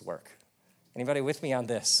of things work. Anybody with me on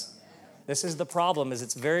this? This is the problem, is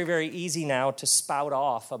it's very, very easy now to spout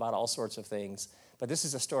off about all sorts of things. But this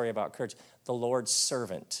is a story about courage. The Lord's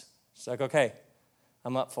servant. It's like, okay,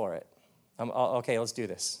 I'm up for it. Okay, let's do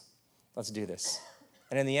this. Let's do this.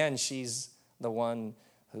 And in the end, she's the one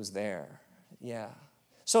who's there. Yeah.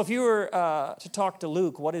 So if you were to talk to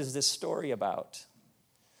Luke, what is this story about?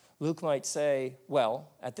 Luke might say, well,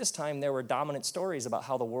 at this time there were dominant stories about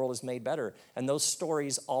how the world is made better. And those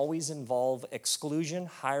stories always involve exclusion,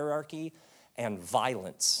 hierarchy, and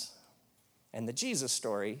violence. And the Jesus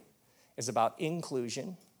story is about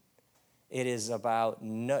inclusion. It is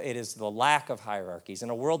the lack of hierarchies.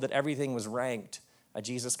 In a world that everything was ranked,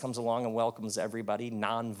 Jesus comes along and welcomes everybody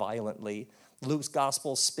non-violently. Luke's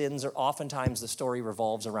gospel spins, or oftentimes the story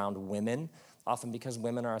revolves around women, often because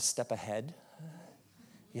women are a step ahead.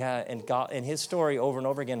 Yeah, and God, in his story over and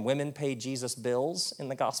over again, women pay Jesus bills in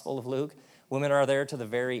the Gospel of Luke. Women are there to the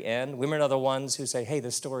very end. Women are the ones who say, hey,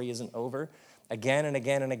 this story isn't over. Again and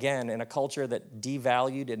again and again, in a culture that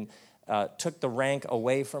devalued and took the rank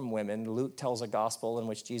away from women, Luke tells a gospel in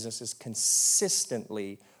which Jesus is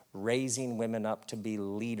consistently raising women up to be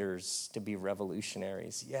leaders, to be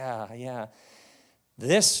revolutionaries. Yeah.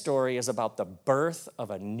 This story is about the birth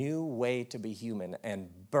of a new way to be human, and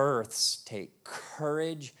births take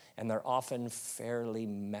courage, and they're often fairly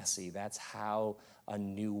messy. That's how a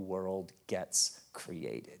new world gets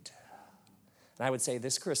created. And I would say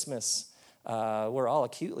this Christmas, we're all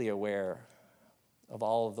acutely aware of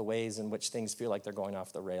all of the ways in which things feel like they're going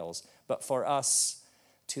off the rails. But for us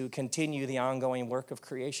to continue the ongoing work of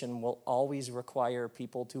creation will always require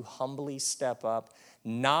people to humbly step up,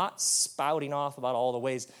 not spouting off about all the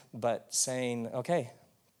ways, but saying, okay,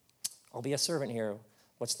 I'll be a servant here.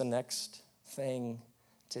 What's the next thing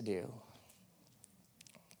to do?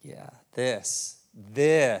 Yeah, this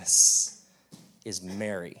is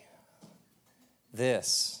Mary.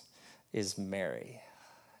 This is Mary.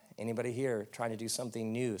 Anybody here trying to do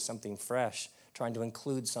something new, something fresh, trying to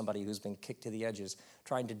include somebody who's been kicked to the edges,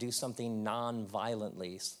 trying to do something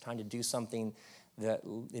non-violently, trying to do something that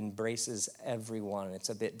embraces everyone? It's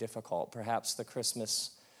a bit difficult. Perhaps the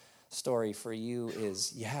Christmas story for you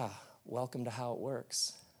is, welcome to how it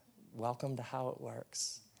works. Welcome to how it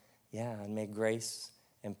works. Yeah, and may grace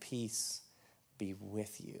and peace be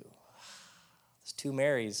with you. There's two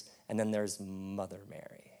Marys, and then there's Mother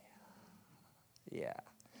Mary. Yeah.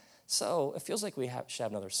 So it feels like we should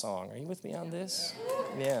have another song. Are you with me on this?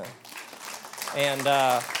 Yeah. And,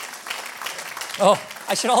 I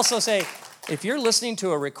should also say, if you're listening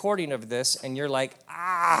to a recording of this and you're like,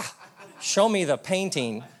 show me the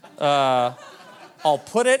painting, I'll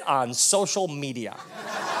put it on social media.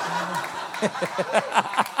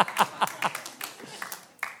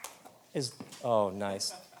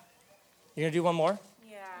 Nice. You gonna do one more?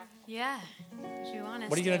 Yeah. Do you want us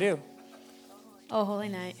What are you gonna do? Oh, Holy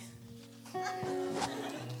Night.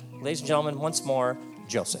 Ladies and gentlemen, once more,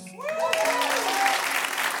 Joseph.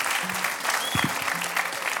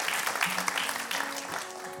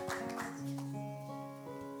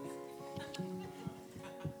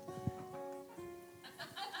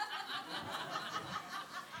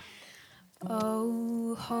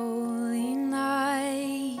 Oh, holy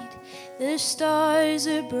night, the stars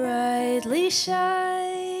are brightly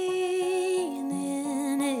shining.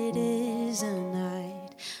 It is a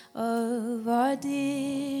night of our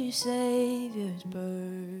dear Savior's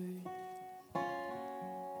birth.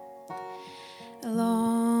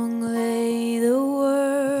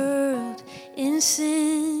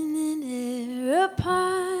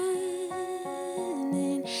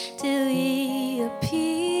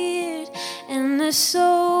 my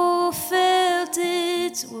soul felt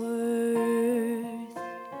its worth.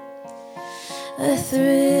 A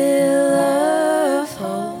thrill of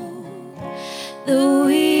hope, the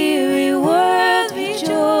weary world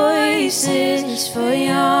rejoices, for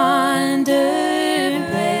yonder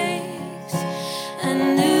breaks a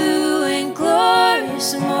new and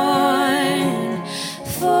glorious morn.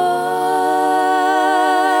 Fall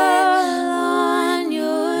on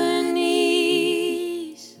your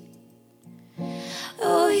knees,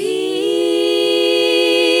 oh, hear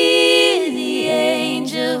the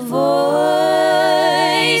angel voices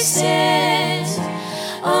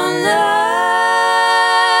on light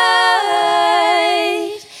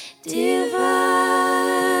divine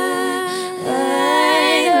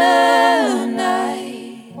of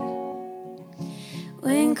night,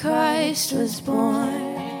 when Christ was born.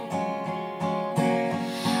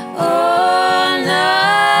 Oh,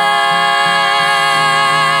 night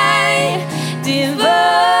divine,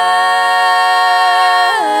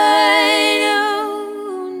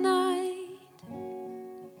 oh, night,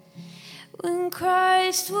 when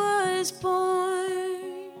Christ was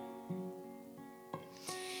born.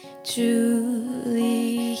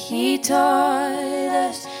 Truly he taught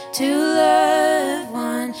us to love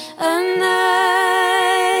one another.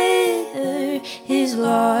 His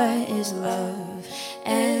law is love,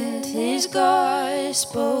 and his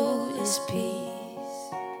gospel is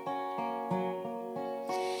peace.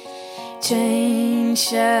 Chains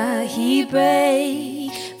shall he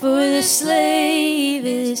break, for the slave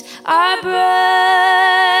is our brother,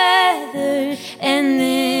 and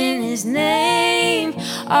in his name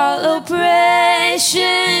all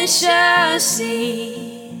oppression shall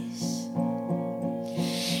cease.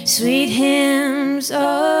 Sweet hymns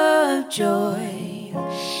of joy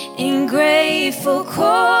in grateful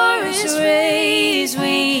chorus raise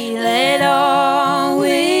we, let all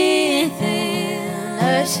within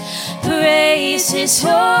us praise his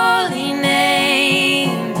holy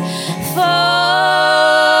name. Fall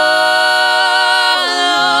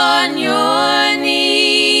on your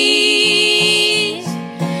knees,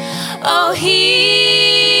 oh, hear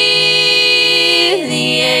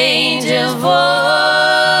the angel voices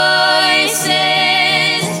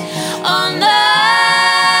on light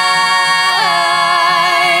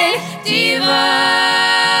divine,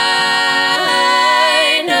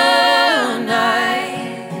 oh,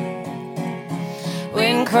 night,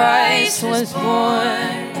 when Christ was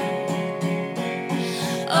born.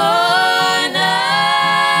 Oh, night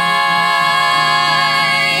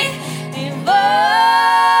divine,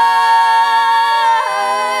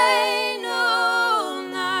 oh,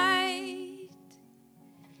 night,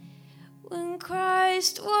 when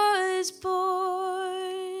Christ was born.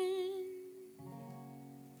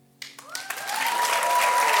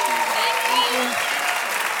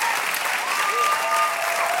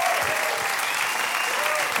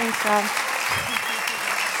 Thanks, God.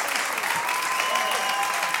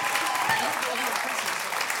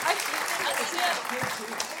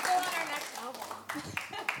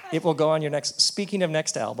 It will go on your next. Speaking of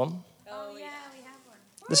next album. Oh, yeah, we have one.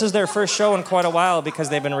 This is their first show in quite a while because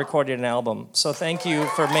they've been recording an album. So thank you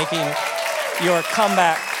for making your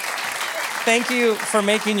comeback. Thank you for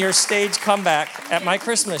making your stage comeback at my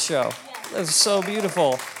Christmas show. It was so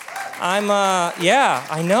beautiful. I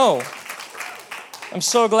know. I'm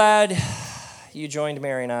so glad you joined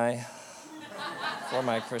Mary and I for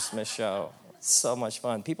my Christmas show. It's so much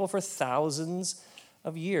fun. People for thousands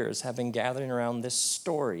of years have been gathering around this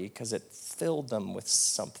story because it filled them with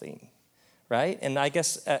something, right? And I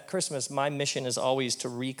guess at Christmas, my mission is always to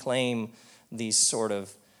reclaim these sort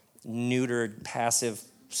of neutered, passive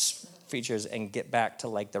features and get back to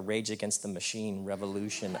like the Rage Against the Machine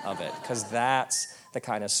revolution of it, because that's the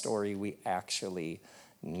kind of story we actually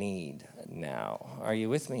need now. Are you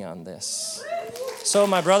with me on this? So,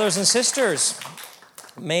 my brothers and sisters,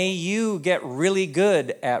 may you get really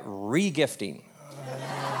good at regifting.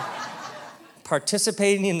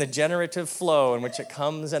 Participating in the generative flow in which it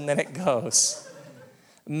comes and then it goes.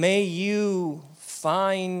 May you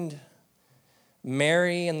find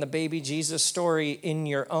Mary and the baby Jesus story in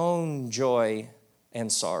your own joy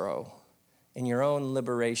and sorrow, in your own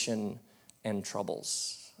liberation and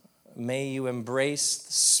troubles. May you embrace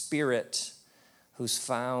the Spirit who's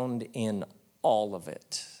found in all of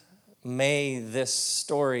it. May this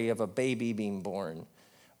story of a baby being born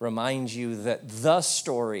remind you that the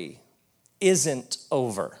story isn't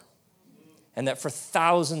over, and that for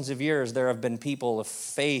thousands of years there have been people of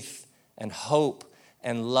faith and hope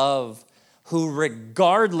and love who,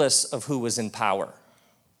 regardless of who was in power,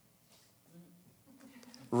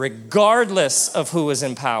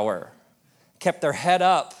 kept their head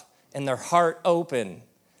up and their heart open,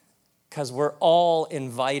 because we're all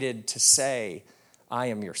invited to say, I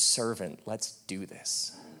am your servant. Let's do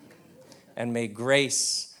this. And may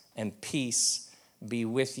grace and peace be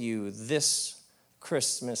with you this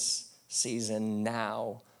Christmas season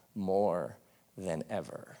now more than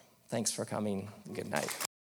ever. Thanks for coming. Good night.